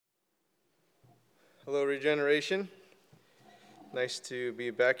Hello, Regeneration. Nice to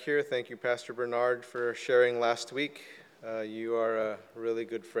be back here. Thank you, Pastor Bernard, for sharing last week. You are a really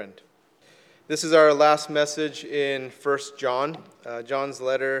good friend. This is our last message in 1 John. John's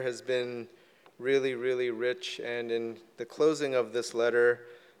letter has been really, really rich, and in the closing of this letter,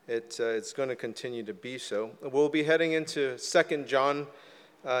 it's going to continue to be so. We'll be heading into 2 John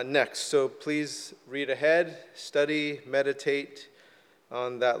next, so please read ahead, study, meditate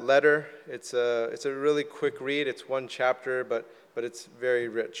on that letter. It's a really quick read. It's one chapter, but it's very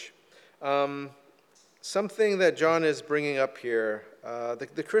rich. Something that John is bringing up here,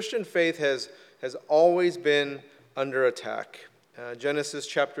 the Christian faith has always been under attack. Genesis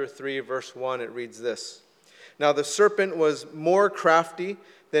chapter 3, verse 1, it reads this. Now the serpent was more crafty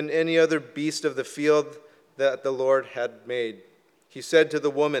than any other beast of the field that the Lord had made. He said to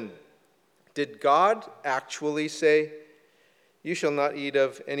the woman, "Did God actually say, 'You shall not eat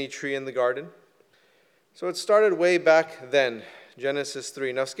of any tree in the garden'?" So it started way back then, Genesis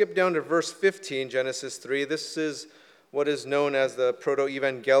 3. Now skip down to verse 15, Genesis 3. This is what is known as the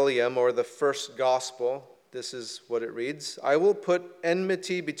Proto-Evangelium, or the first gospel. This is what it reads. "I will put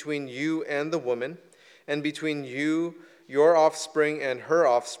enmity between you and the woman, and between you, your offspring, and her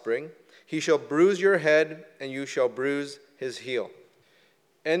offspring. He shall bruise your head, and you shall bruise his heel."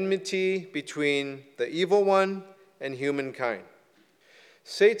 Enmity between the evil one and humankind.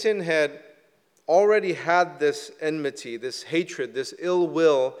 Satan had already had this enmity, this hatred, this ill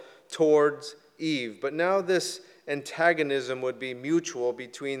will towards Eve. But now this antagonism would be mutual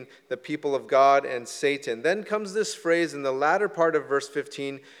between the people of God and Satan. Then comes this phrase in the latter part of verse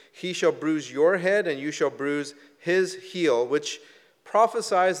 15, "He shall bruise your head and you shall bruise his heel," which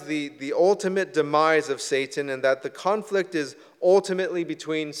prophesies the ultimate demise of Satan, and that the conflict is ultimately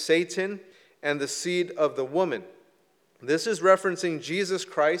between Satan and the seed of the woman. This is referencing Jesus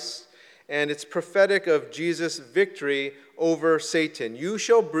Christ, and it's prophetic of Jesus' victory over Satan. You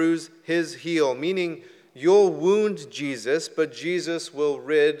shall bruise his heel, meaning you'll wound Jesus, but Jesus will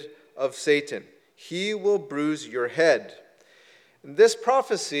rid of Satan. He will bruise your head. This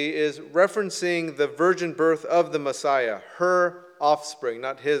prophecy is referencing the virgin birth of the Messiah, her offspring,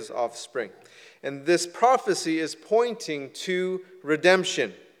 not his offspring. And this prophecy is pointing to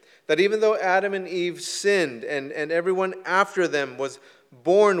redemption. That even though Adam and Eve sinned and everyone after them was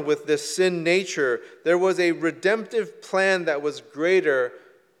born with this sin nature, there was a redemptive plan that was greater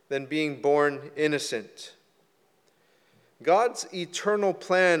than being born innocent. God's eternal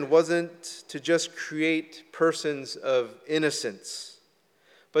plan wasn't to just create persons of innocence,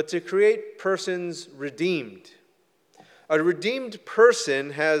 but to create persons redeemed. A redeemed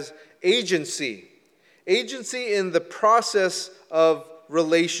person has agency in the process of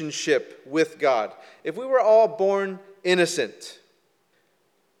relationship with God. If we were all born innocent,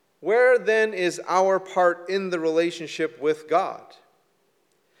 where then is our part in the relationship with God?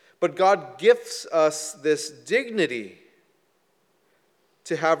 But God gifts us this dignity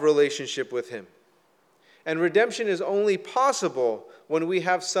to have relationship with him. And redemption is only possible when we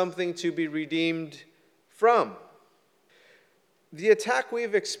have something to be redeemed from. The attack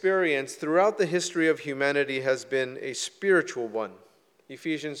we've experienced throughout the history of humanity has been a spiritual one.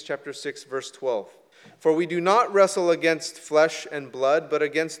 Ephesians chapter 6, verse 12. "For we do not wrestle against flesh and blood, but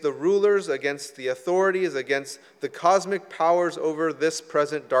against the rulers, against the authorities, against the cosmic powers over this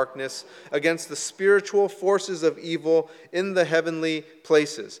present darkness, against the spiritual forces of evil in the heavenly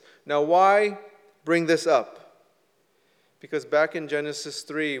places." Now, why bring this up? Because back in Genesis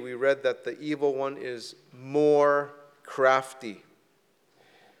 3, we read that the evil one is more crafty.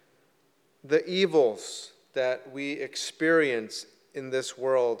 The evils that we experience in this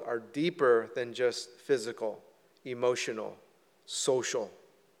world are deeper than just physical, emotional, social.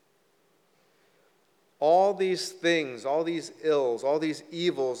 All these things, all these ills, all these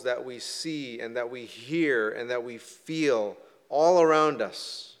evils that we see and that we hear and that we feel all around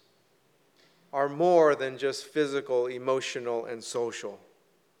us are more than just physical, emotional, and social.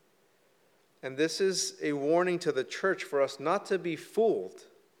 And this is a warning to the church for us not to be fooled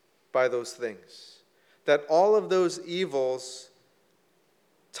by those things. That all of those evils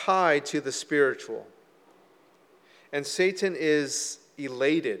tie to the spiritual. And Satan is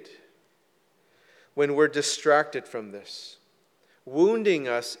elated when we're distracted from this, wounding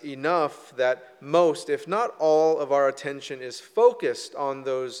us enough that most, if not all, of our attention is focused on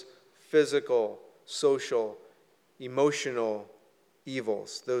those physical, social, emotional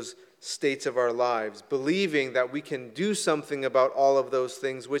evils, those states of our lives, believing that we can do something about all of those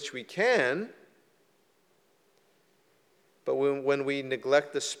things, which we can. But when we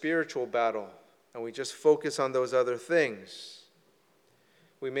neglect the spiritual battle and we just focus on those other things,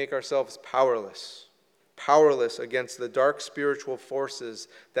 we make ourselves powerless. powerless against the dark spiritual forces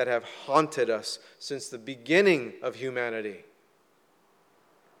that have haunted us since the beginning of humanity.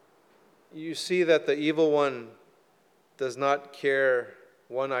 You see that the evil one does not care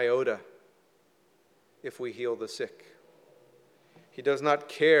one iota if we heal the sick. He does not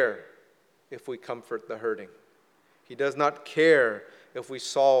care if we comfort the hurting. He does not care if we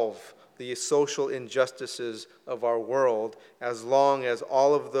solve the social injustices of our world, as long as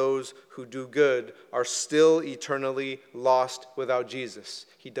all of those who do good are still eternally lost without Jesus.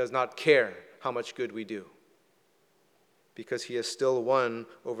 He does not care how much good we do, because he has still won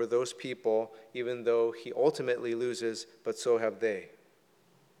over those people, even though he ultimately loses, but so have they.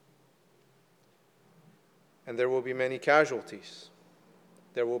 And there will be many casualties.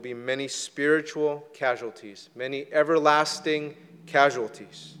 There will be many spiritual casualties, many everlasting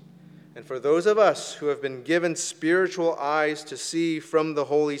casualties. And for those of us who have been given spiritual eyes to see from the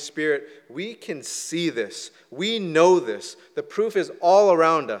Holy Spirit, we can see this. We know this. The proof is all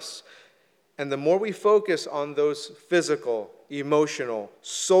around us. And the more we focus on those physical, emotional,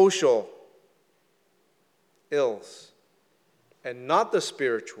 social ills, and not the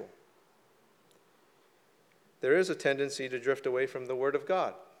spiritual, there is a tendency to drift away from the Word of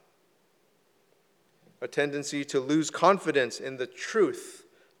God. A tendency to lose confidence in the truth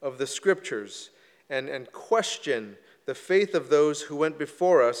of the Scriptures and question the faith of those who went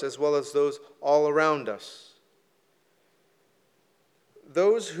before us as well as those all around us.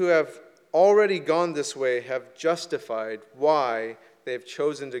 Those who have already gone this way have justified why they've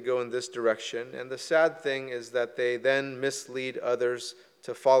chosen to go in this direction, and the sad thing is that they then mislead others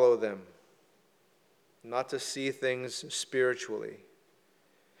to follow them, not to see things spiritually.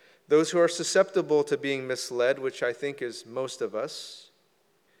 Those who are susceptible to being misled, which I think is most of us,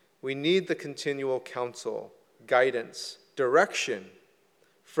 we need the continual counsel, guidance, direction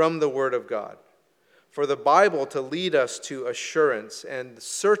from the Word of God, for the Bible to lead us to assurance and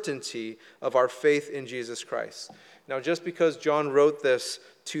certainty of our faith in Jesus Christ. Now, just because John wrote this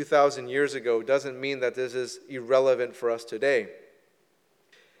 2,000 years ago doesn't mean that this is irrelevant for us today.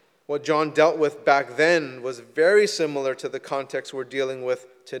 What John dealt with back then was very similar to the context we're dealing with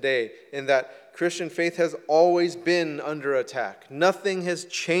today, in that Christian faith has always been under attack. Nothing has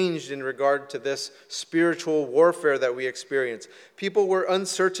changed in regard to this spiritual warfare that we experience. People were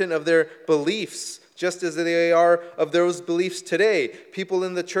uncertain of their beliefs, just as they are of those beliefs today. People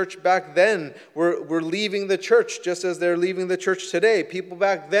in the church back then were leaving the church, just as they're leaving the church today. People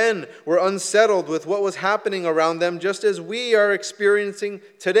back then were unsettled with what was happening around them, just as we are experiencing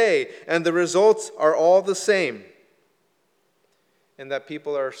today. And the results are all the same. And that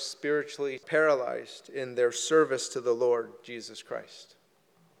people are spiritually paralyzed in their service to the Lord Jesus Christ.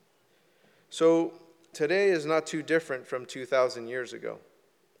 So today is not too different from 2,000 years ago.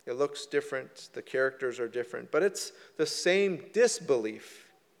 It looks different, the characters are different, but it's the same disbelief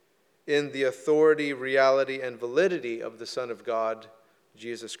in the authority, reality, and validity of the Son of God,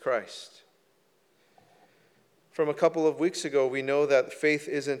 Jesus Christ. From a couple of weeks ago, we know that faith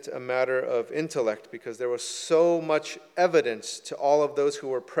isn't a matter of intellect, because there was so much evidence to all of those who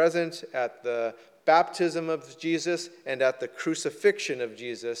were present at the baptism of Jesus and at the crucifixion of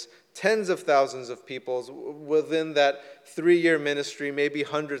Jesus. Tens of thousands of people within that 3-year ministry, maybe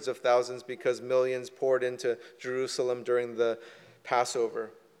hundreds of thousands, because millions poured into Jerusalem during the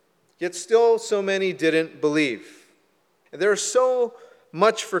Passover. Yet still so many didn't believe. And there is so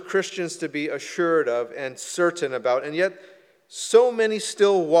much for Christians to be assured of and certain about, and yet so many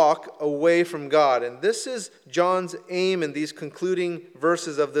still walk away from God. And this is John's aim in these concluding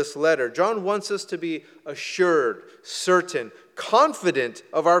verses of this letter. John wants us to be assured, certain, confident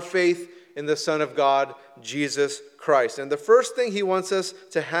of our faith in the Son of God, Jesus Christ. And the first thing he wants us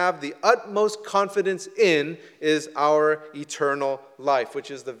to have the utmost confidence in is our eternal life,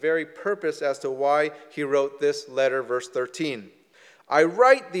 which is the very purpose as to why he wrote this letter, verse 13. I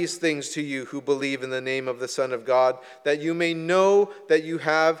write these things to you who believe in the name of the Son of God, that you may know that you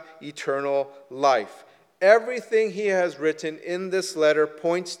have eternal life. Everything he has written in this letter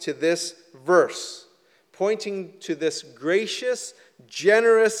points to this verse, pointing to this gracious,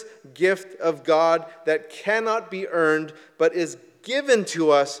 generous gift of God that cannot be earned, but is given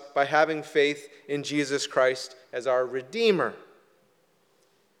to us by having faith in Jesus Christ as our Redeemer.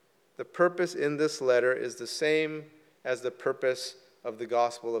 The purpose in this letter is the same as the purpose of the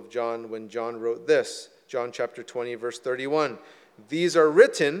Gospel of John when John wrote this. John chapter 20, verse 31. These are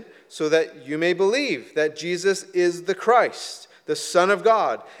written so that you may believe that Jesus is the Christ, the Son of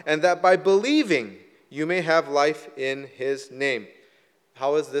God, and that by believing you may have life in his name.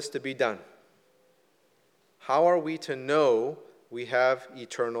 How is this to be done? How are we to know we have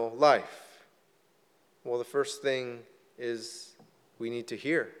eternal life? Well, the first thing is we need to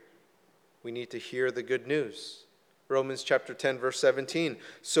hear. We need to hear the good news. Romans chapter 10, verse 17.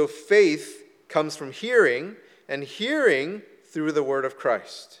 So faith comes from hearing, and hearing through the word of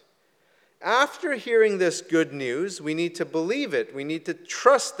Christ. After hearing this good news, we need to believe it. We need to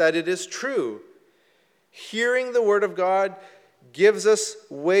trust that it is true. Hearing the word of God gives us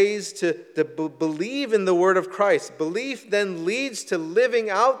ways to believe in the word of Christ. Belief then leads to living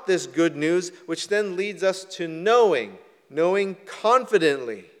out this good news, which then leads us to knowing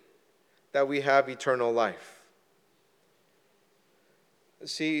confidently that we have eternal life.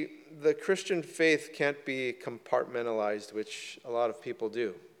 See, the Christian faith can't be compartmentalized, which a lot of people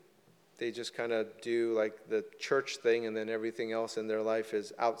do. They just kind of do like the church thing, and then everything else in their life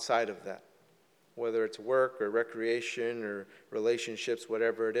is outside of that. Whether it's work or recreation or relationships,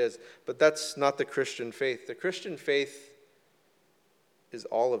 whatever it is. But that's not the Christian faith. The Christian faith is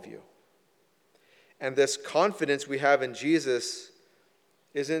all of you. And this confidence we have in Jesus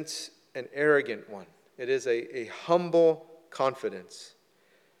isn't an arrogant one. It is a humble confidence.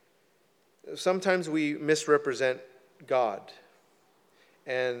 Sometimes we misrepresent God.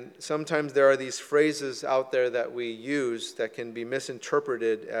 And sometimes there are these phrases out there that we use that can be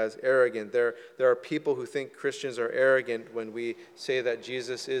misinterpreted as arrogant. There are people who think Christians are arrogant when we say that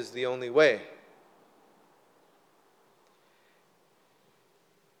Jesus is the only way.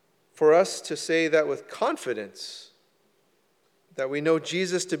 For us to say that with confidence, that we know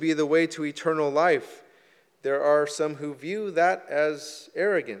Jesus to be the way to eternal life, there are some who view that as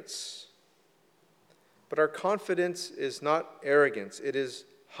arrogance. But our confidence is not arrogance, it is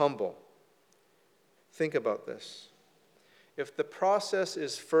humble. Think about this. If the process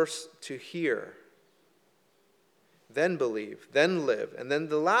is first to hear, then believe, then live, and then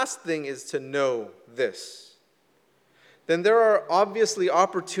the last thing is to know this, then there are obviously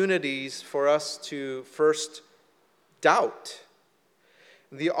opportunities for us to first doubt.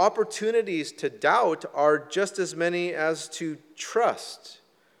 The opportunities to doubt are just as many as to trust.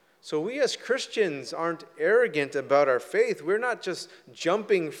 So we as Christians aren't arrogant about our faith. We're not just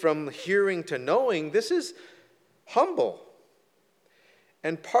jumping from hearing to knowing. This is humble.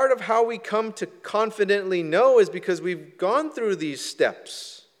 And part of how we come to confidently know is because we've gone through these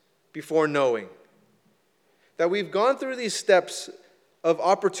steps before knowing. That we've gone through these steps of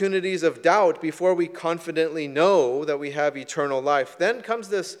opportunities of doubt before we confidently know that we have eternal life. Then comes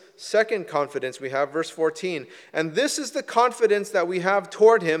this second confidence we have, verse 14. And this is the confidence that we have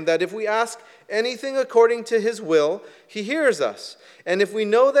toward him, that if we ask anything according to his will, he hears us. And if we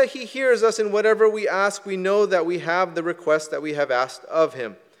know that he hears us in whatever we ask, we know that we have the request that we have asked of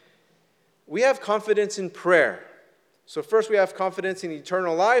him. We have confidence in prayer. So first we have confidence in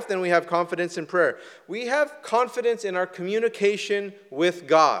eternal life, then we have confidence in prayer. We have confidence in our communication with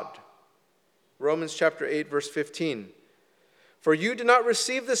God. Romans chapter 8, verse 15. For you did not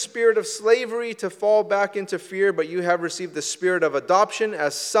receive the spirit of slavery to fall back into fear, but you have received the spirit of adoption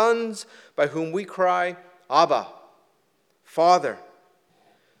as sons, by whom we cry, Abba, Father.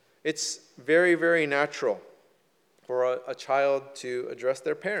 It's very, very natural for a child to address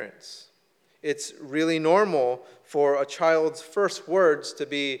their parents. It's really normal for a child's first words to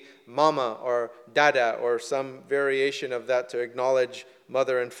be mama or dada or some variation of that to acknowledge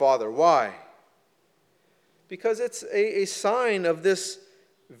mother and father. Why? Because it's a sign of this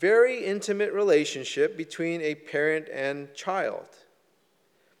very intimate relationship between a parent and child.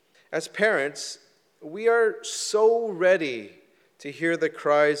 As parents, we are so ready to hear the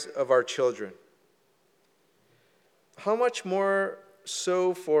cries of our children. How much more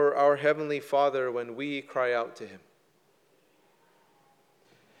so for our Heavenly Father when we cry out to him?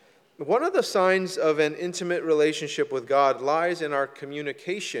 One of the signs of an intimate relationship with God lies in our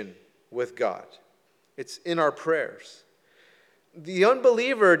communication with God. It's in our prayers. The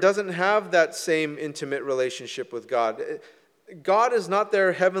unbeliever doesn't have that same intimate relationship with God. God is not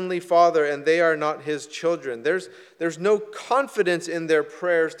their Heavenly Father, and they are not his children. There's no confidence in their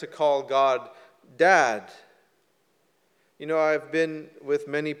prayers to call God Dad. You know, I've been with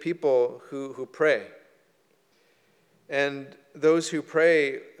many people who pray. And those who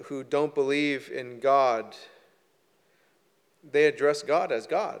pray who don't believe in God, they address God as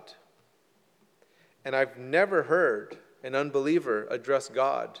God. And I've never heard an unbeliever address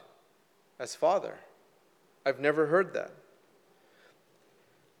God as Father. I've never heard that.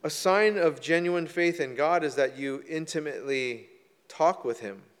 A sign of genuine faith in God is that you intimately talk with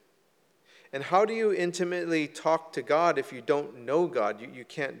him. And how do you intimately talk to God if you don't know God? You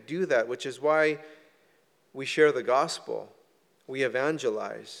can't do that, which is why we share the gospel. We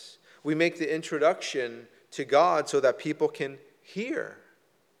evangelize. We make the introduction to God so that people can hear.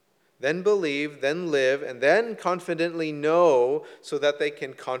 then believe, then live, and then confidently know so that they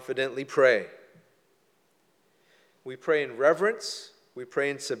can confidently pray. We pray in reverence, we pray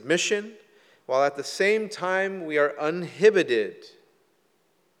in submission, while at the same time we are uninhibited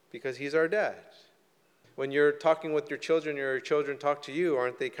because He's our dad. When you're talking with your children talk to you,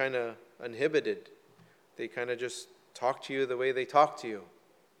 aren't they kind of uninhibited? They kind of just talk to you the way they talk to you.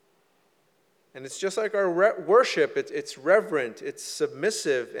 And it's just like our worship. It's reverent, it's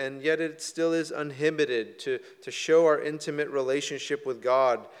submissive, and yet it still is uninhibited to show our intimate relationship with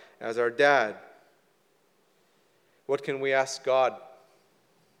God as our dad. What can we ask God?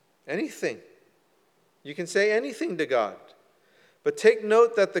 Anything. You can say anything to God. But take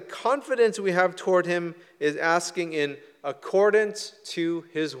note that the confidence we have toward Him is asking in accordance to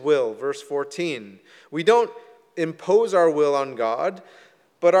His will. Verse 14. We don't impose our will on God,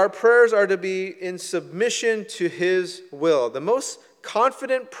 but our prayers are to be in submission to His will. The most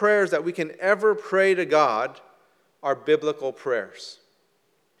confident prayers that we can ever pray to God are biblical prayers.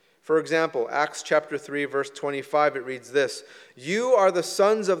 For example, Acts chapter 3, verse 25, it reads this: "You are the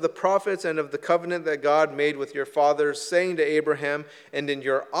sons of the prophets and of the covenant that God made with your fathers, saying to Abraham, and in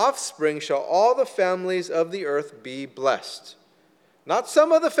your offspring shall all the families of the earth be blessed." Not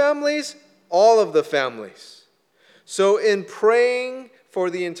some of the families, all of the families. So in praying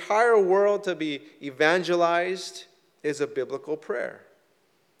for the entire world to be evangelized is a biblical prayer.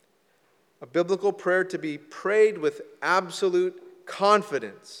 A biblical prayer to be prayed with absolute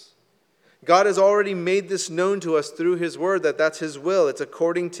confidence. God has already made this known to us through His Word, that that's His will. It's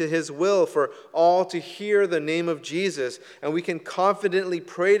according to His will for all to hear the name of Jesus. And we can confidently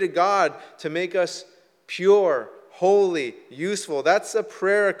pray to God to make us pure, holy, useful. That's a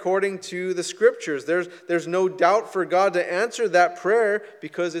prayer according to the Scriptures. There's no doubt for God to answer that prayer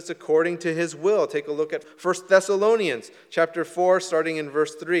because it's according to His will. Take a look at 1 Thessalonians chapter 4, starting in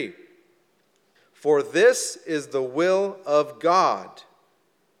verse 3. "For this is the will of God,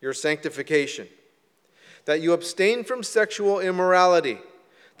 your sanctification, that you abstain from sexual immorality,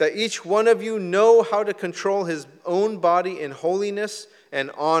 that each one of you know how to control his own body in holiness and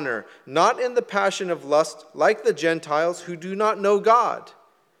honor, not in the passion of lust like the Gentiles who do not know God,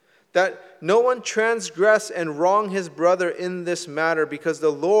 that no one transgress and wrong his brother in this matter, because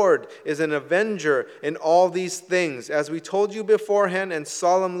the Lord is an avenger in all these things, as we told you beforehand and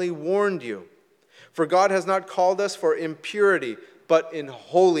solemnly warned you. For God has not called us for impurity, but in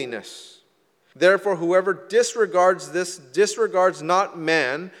holiness. Therefore, whoever disregards this disregards not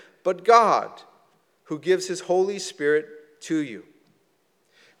man, but God, who gives His Holy Spirit to you."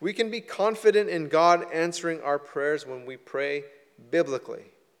 We can be confident in God answering our prayers when we pray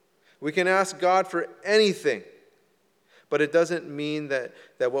biblically. We can ask God for anything, but it doesn't mean that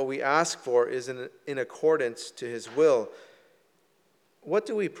what we ask for is in accordance to His will. What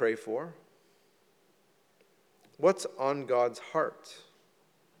do we pray for? What's on God's heart?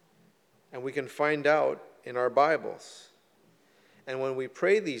 And we can find out in our Bibles. And when we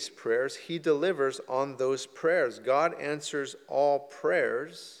pray these prayers, He delivers on those prayers. God answers all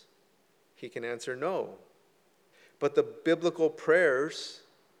prayers. He can answer no. But the biblical prayers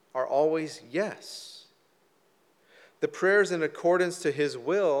are always yes. The prayers in accordance to His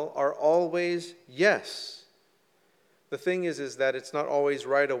will are always yes. The thing is that it's not always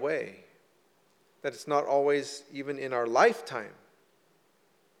right away. That it's not always even in our lifetime.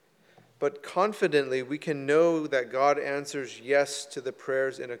 But confidently we can know that God answers yes to the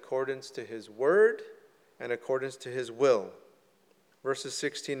prayers in accordance to His Word and accordance to His will. Verses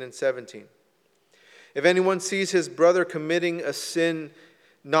 16 and 17. "If anyone sees his brother committing a sin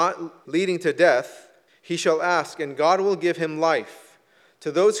not leading to death, he shall ask, and God will give him life.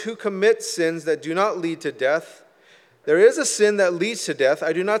 To those who commit sins that do not lead to death, there is a sin that leads to death.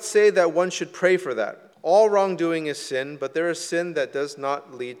 I do not say that one should pray for that. All wrongdoing is sin, but there is sin that does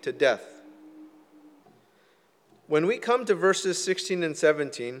not lead to death." When we come to verses 16 and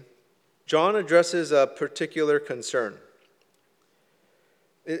 17, John addresses a particular concern.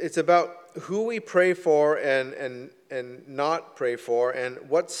 It's about who we pray for and not pray for, and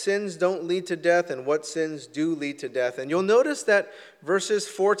what sins don't lead to death and what sins do lead to death. And you'll notice that verses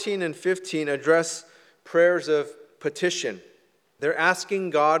 14 and 15 address prayers of petition. They're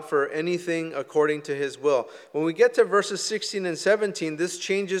asking God for anything according to His will. When we get to verses 16 and 17, this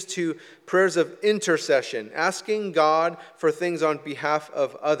changes to prayers of intercession, asking God for things on behalf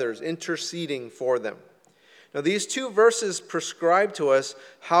of others, interceding for them. Now, these two verses prescribe to us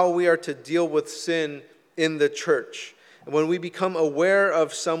how we are to deal with sin in the church. And when we become aware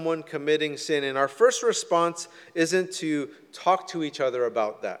of someone committing sin, and our first response isn't to talk to each other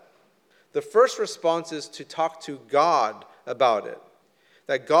about that. The first response is to talk to God about it.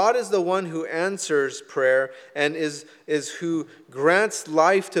 that God is the one who answers prayer and is who grants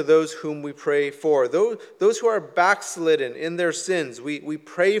life to those whom we pray for. Those who are backslidden in their sins, we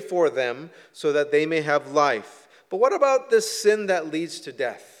pray for them so that they may have life. But what about this sin that leads to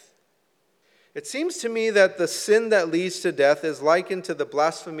death? It seems to me that the sin that leads to death is likened to the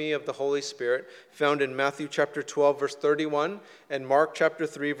blasphemy of the Holy Spirit found in Matthew chapter 12, verse 31, and Mark chapter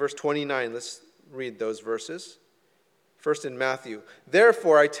 3, verse 29. Let's read those verses. First in Matthew.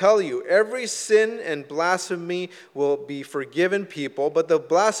 Therefore, I tell you, every sin and blasphemy will be forgiven people, but the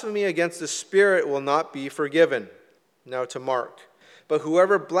blasphemy against the Spirit will not be forgiven. Now to Mark. But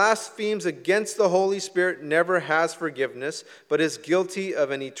whoever blasphemes against the Holy Spirit never has forgiveness, but is guilty of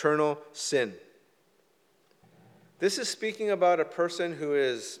an eternal sin. This is speaking about a person who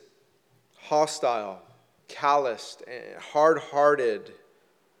is hostile, calloused, hard-hearted,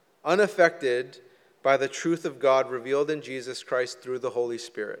 unaffected by the truth of God revealed in Jesus Christ through the Holy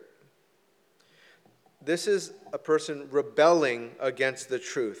Spirit. This is a person rebelling against the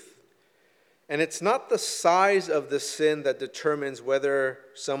truth. And it's not the size of the sin that determines whether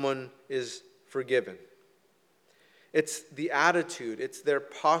someone is forgiven. It's the attitude, it's their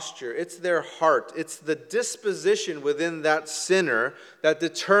posture, it's their heart, it's the disposition within that sinner that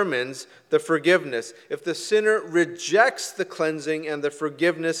determines the forgiveness. If the sinner rejects the cleansing and the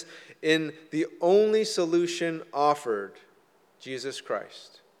forgiveness in the only solution offered, Jesus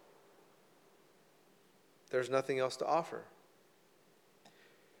Christ, there's nothing else to offer.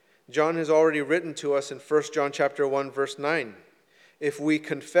 John has already written to us in 1 John chapter 1, verse 9. If we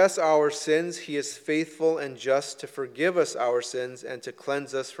confess our sins, he is faithful and just to forgive us our sins and to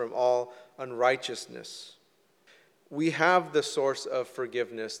cleanse us from all unrighteousness. We have the source of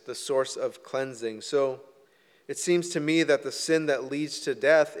forgiveness, the source of cleansing. So it seems to me that the sin that leads to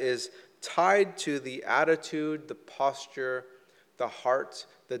death is tied to the attitude, the posture, the heart,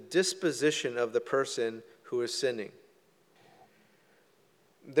 the disposition of the person who is sinning.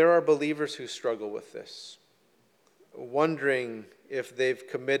 There are believers who struggle with this, wondering if they've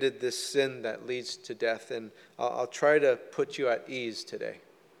committed this sin that leads to death. And I'll try to put you at ease today.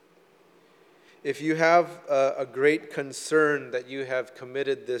 If you have a great concern that you have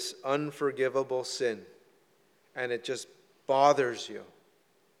committed this unforgivable sin and it just bothers you,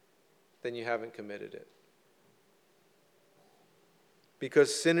 then you haven't committed it.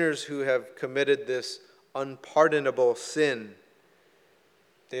 Because sinners who have committed this unpardonable sin,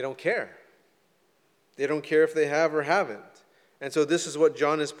 they don't care. They don't care if they have or haven't. And so this is what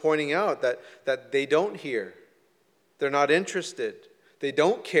John is pointing out, that they don't hear. They're not interested. They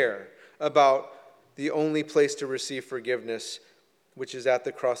don't care about the only place to receive forgiveness, which is at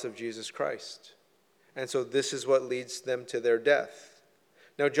the cross of Jesus Christ. And so this is what leads them to their death.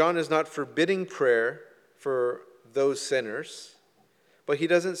 Now, John is not forbidding prayer for those sinners, but he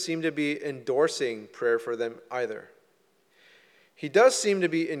doesn't seem to be endorsing prayer for them either. He does seem to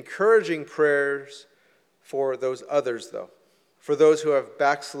be encouraging prayers for those others, though, for those who have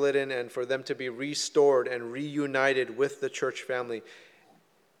backslidden and for them to be restored and reunited with the church family.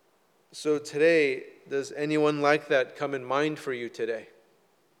 So today, does anyone like that come in mind for you today?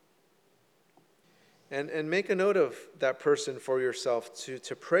 And make a note of that person for yourself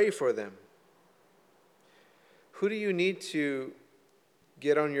to pray for them. Who do you need to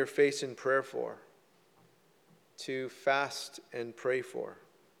get on your face in prayer for? To fast and pray for.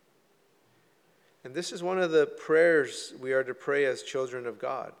 And this is one of the prayers we are to pray as children of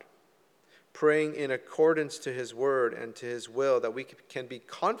God, praying in accordance to his word and to his will, that we can be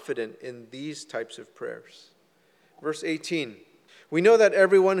confident in these types of prayers. Verse 18, we know that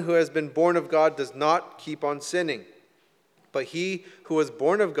everyone who has been born of God does not keep on sinning, but he who was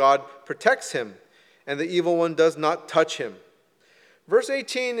born of God protects him, and the evil one does not touch him. Verse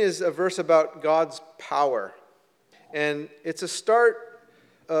 18 is a verse about God's power. And it's a start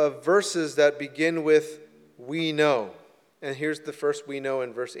of verses that begin with, we know. And here's the first we know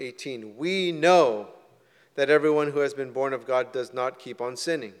in verse 18. We know that everyone who has been born of God does not keep on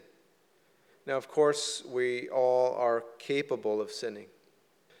sinning. Now, of course, we all are capable of sinning.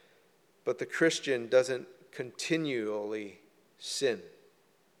 But the Christian doesn't continually sin.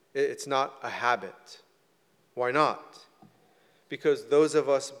 It's not a habit. Why not? Because those of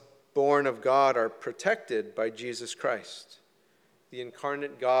us born of God are protected by Jesus Christ, the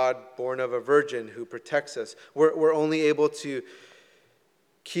incarnate God born of a virgin who protects us. We're only able to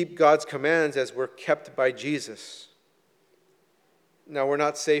keep God's commands as we're kept by Jesus. Now, we're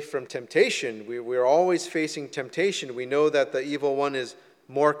not safe from temptation. We're always facing temptation. We know that the evil one is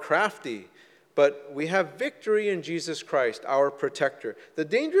more crafty, but we have victory in Jesus Christ, our protector. The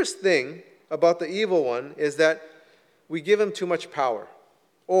dangerous thing about the evil one is that we give him too much power.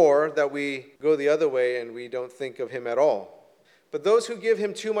 or that we go the other way and we don't think of him at all. But those who give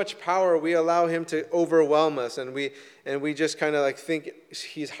him too much power, we allow him to overwhelm us, and we just kind of like think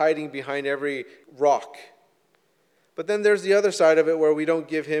he's hiding behind every rock. But then there's the other side of it where we don't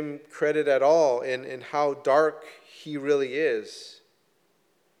give him credit at all in how dark he really is.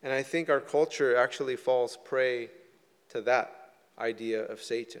 And I think our culture actually falls prey to that idea of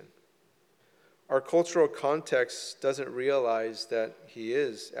Satan. Our cultural context doesn't realize that he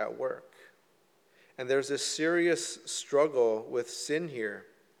is at work. And there's a serious struggle with sin here.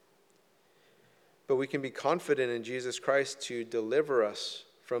 But we can be confident in Jesus Christ to deliver us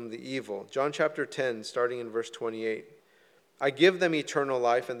from the evil. John chapter 10, starting in verse 28. I give them eternal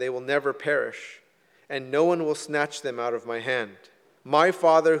life, and they will never perish, and no one will snatch them out of my hand. My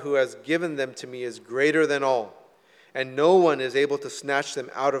Father who has given them to me is greater than all, and no one is able to snatch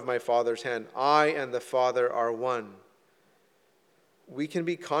them out of my Father's hand. I and the Father are one. We can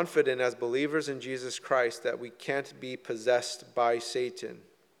be confident as believers in Jesus Christ that we can't be possessed by Satan,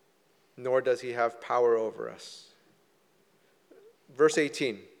 nor does he have power over us. Verse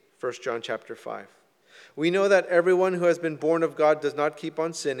 18, 1 John chapter 5. We know that everyone who has been born of God does not keep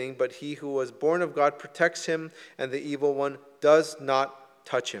on sinning, but he who was born of God protects him, and the evil one does not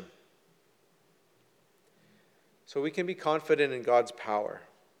touch him. So we can be confident in God's power,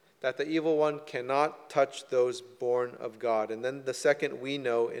 that the evil one cannot touch those born of God. And then the second we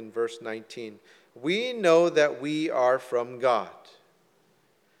know in verse 19. We know that we are from God.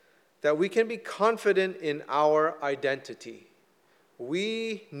 That we can be confident in our identity.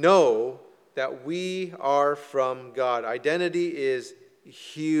 We know that we are from God. Identity is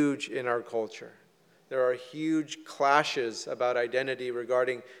huge in our culture. There are huge clashes about identity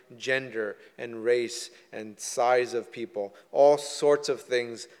regarding gender and race and size of people. All sorts of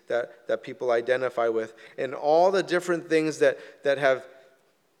things that people identify with. And all the different things that have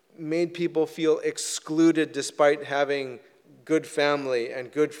made people feel excluded despite having good family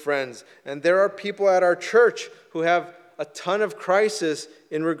and good friends. And there are people at our church who have a ton of crisis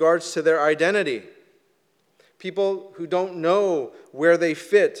in regards to their identity. People who don't know where they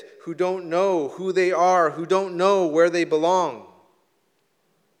fit, who don't know who they are, who don't know where they belong.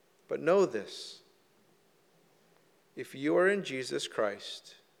 But know this. If you are in Jesus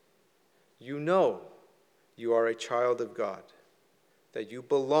Christ, you know you are a child of God, that you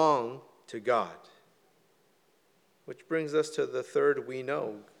belong to God. Which brings us to the third we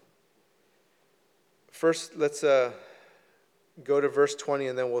know. First, let's go to verse 20,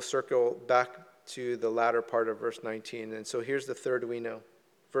 and then we'll circle back to the latter part of verse 19. And so here's the third we know.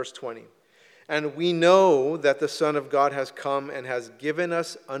 Verse 20. And we know that the Son of God has come and has given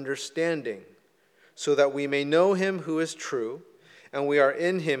us understanding, so that we may know him who is true, and we are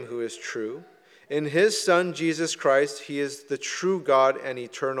in him who is true. In his Son, Jesus Christ, he is the true God and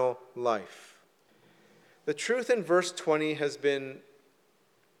eternal life. The truth in verse 20 has been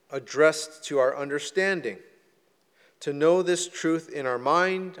addressed to our understanding. To know this truth in our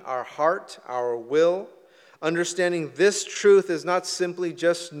mind, our heart, our will. Understanding this truth is not simply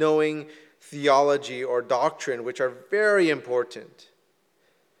just knowing theology or doctrine, which are very important.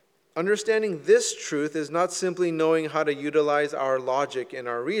 Understanding this truth is not simply knowing how to utilize our logic and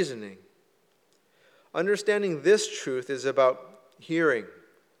our reasoning. Understanding this truth is about hearing,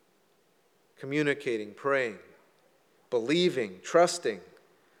 communicating, praying, believing, trusting,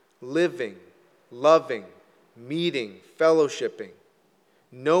 living, loving, meeting, fellowshipping,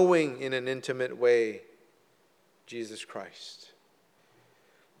 knowing in an intimate way Jesus Christ.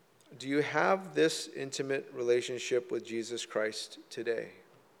 Do you have this intimate relationship with Jesus Christ today?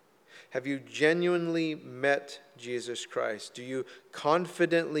 Have you genuinely met Jesus Christ? Do you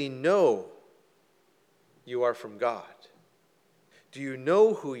confidently know you are from God? Do you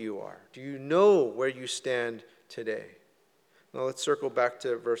know who you are? Do you know where you stand today? Now let's circle back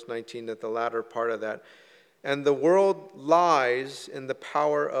to verse 19 at the latter part of that. And the world lies in the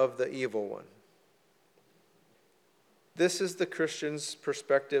power of the evil one. This is the Christian's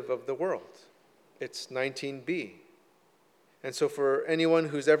perspective of the world. It's 19b. And so for anyone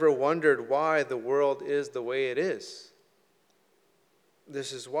who's ever wondered why the world is the way it is,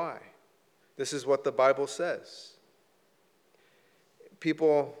 this is why. This is what the Bible says.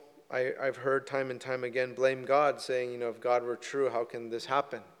 People, I've heard time and time again, blame God, saying, if God were true, how can this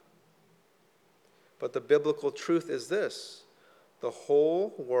happen? But the biblical truth is this: the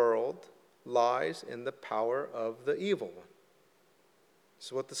whole world lies in the power of the evil one. This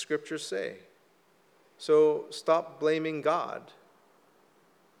is what the scriptures say. So stop blaming God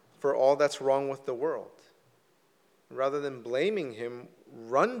for all that's wrong with the world. Rather than blaming him,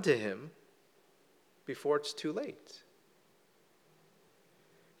 run to him before it's too late.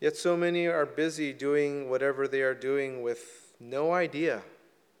 Yet so many are busy doing whatever they are doing with no idea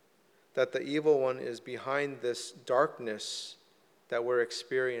that the evil one is behind this darkness that we're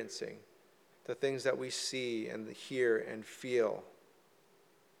experiencing, the things that we see and hear and feel,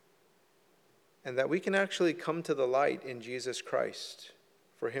 and that we can actually come to the light in Jesus Christ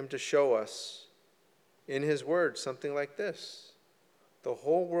for him to show us in his word something like this: the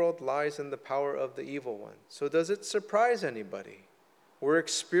whole world lies in the power of the evil one. So does it surprise anybody? We're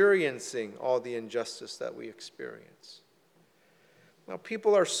experiencing all the injustice that we experience. Now,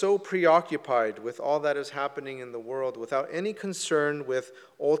 people are so preoccupied with all that is happening in the world without any concern with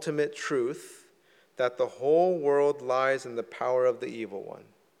ultimate truth that the whole world lies in the power of the evil one.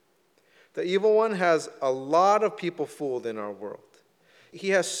 The evil one has a lot of people fooled in our world. He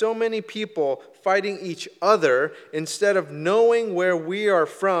has so many people fighting each other instead of knowing where we are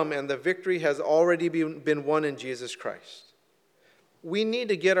from, and the victory has already been won in Jesus Christ. We need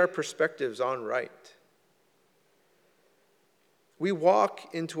to get our perspectives on right. We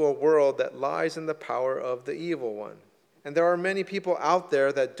walk into a world that lies in the power of the evil one. And there are many people out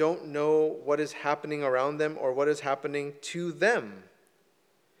there that don't know what is happening around them or what is happening to them.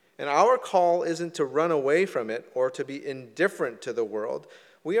 And our call isn't to run away from it or to be indifferent to the world.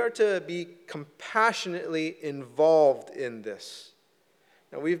 We are to be compassionately involved in this.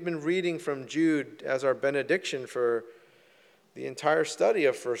 Now, we've been reading from Jude as our benediction for the entire study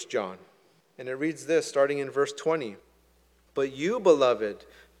of 1 John. And it reads this, starting in verse 20. But you, beloved,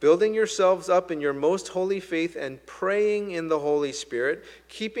 building yourselves up in your most holy faith and praying in the Holy Spirit,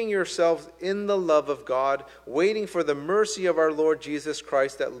 keeping yourselves in the love of God, waiting for the mercy of our Lord Jesus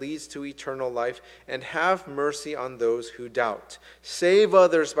Christ that leads to eternal life, and have mercy on those who doubt. Save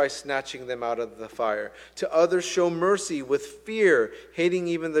others by snatching them out of the fire. To others show mercy with fear, hating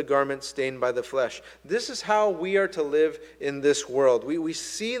even the garment stained by the flesh. This is how we are to live in this world. We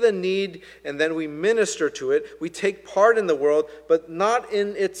see the need and then we minister to it. We take part in the world, but not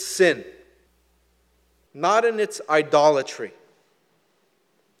in its sin, not in its idolatry.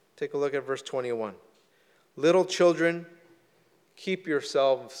 Take a look at verse 21. Little children, keep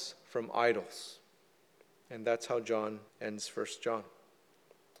yourselves from idols. And that's how John ends 1 John.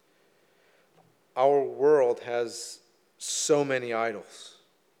 Our world has so many idols.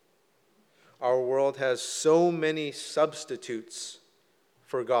 Our world has so many substitutes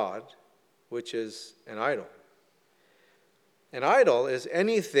for God, which is an idol. An idol is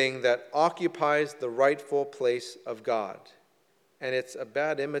anything that occupies the rightful place of God, and it's a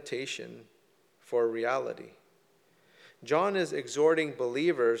bad imitation for reality. John is exhorting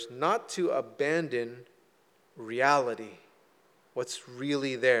believers not to abandon reality, what's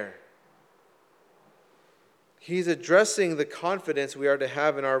really there. He's addressing the confidence we are to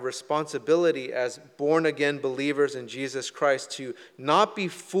have in our responsibility as born-again believers in Jesus Christ to not be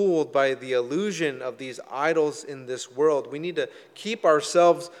fooled by the illusion of these idols in this world. We need to keep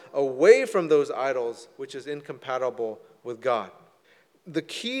ourselves away from those idols, which is incompatible with God. The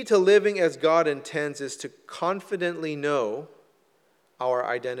key to living as God intends is to confidently know our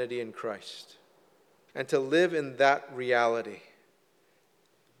identity in Christ and to live in that reality.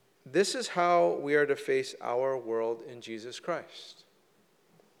 This is how we are to face our world in Jesus Christ.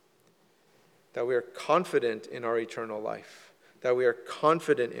 That we are confident in our eternal life. That we are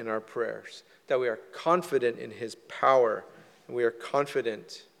confident in our prayers. That we are confident in his power. And we are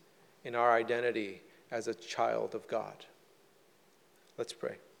confident in our identity as a child of God. Let's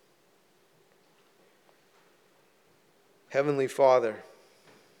pray. Heavenly Father,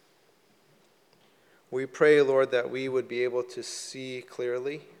 we pray, Lord, that we would be able to see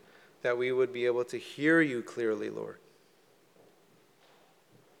clearly, that we would be able to hear you clearly, Lord.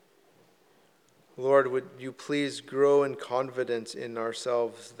 Lord, would you please grow in confidence in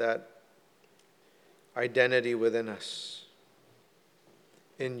ourselves, that identity within us,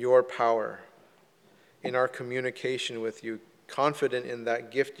 in your power, in our communication with you, confident in that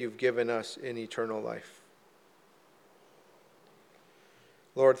gift you've given us in eternal life.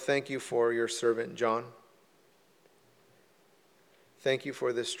 Lord, thank you for your servant John. Thank you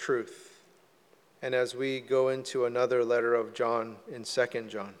for this truth. And as we go into another letter of John in 2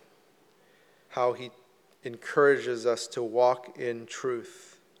 John, how he encourages us to walk in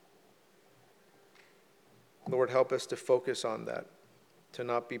truth. Lord, help us to focus on that, to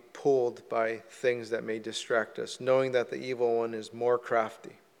not be pulled by things that may distract us, knowing that the evil one is more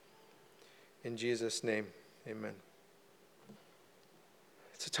crafty. In Jesus' name, amen.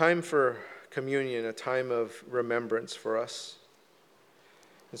 It's a time for communion, a time of remembrance for us.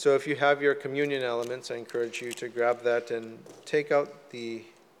 And so if you have your communion elements, I encourage you to grab that and take out the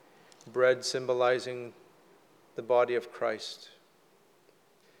bread symbolizing the body of Christ.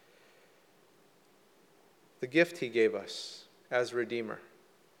 the gift he gave us as Redeemer.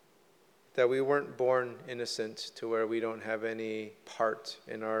 That we weren't born innocent to where we don't have any part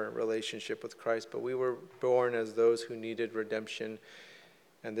in our relationship with Christ, but we were born as those who needed redemption,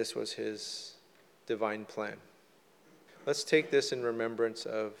 and this was his divine plan. Let's take this in remembrance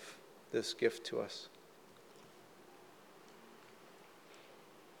of this gift to us.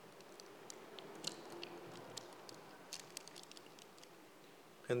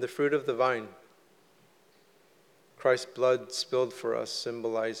 And the fruit of the vine, Christ's blood spilled for us,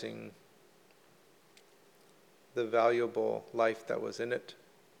 symbolizing the valuable life that was in it,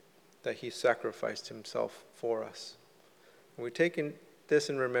 that he sacrificed himself for us. And we're taking this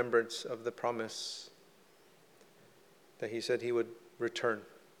in remembrance of the promise that he said he would return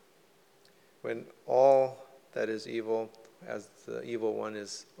when all that is evil, as the evil one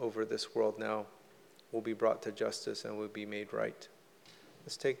is over this world now, will be brought to justice and will be made right.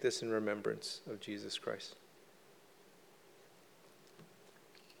 Let's take this in remembrance of Jesus Christ.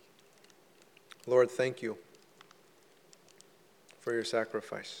 Lord, thank you for your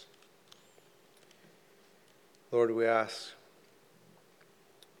sacrifice. Lord, we ask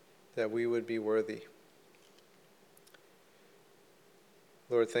that we would be worthy.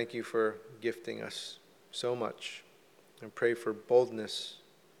 Lord, thank you for gifting us so much, and pray for boldness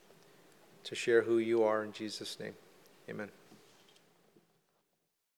to share who you are in Jesus' name. Amen.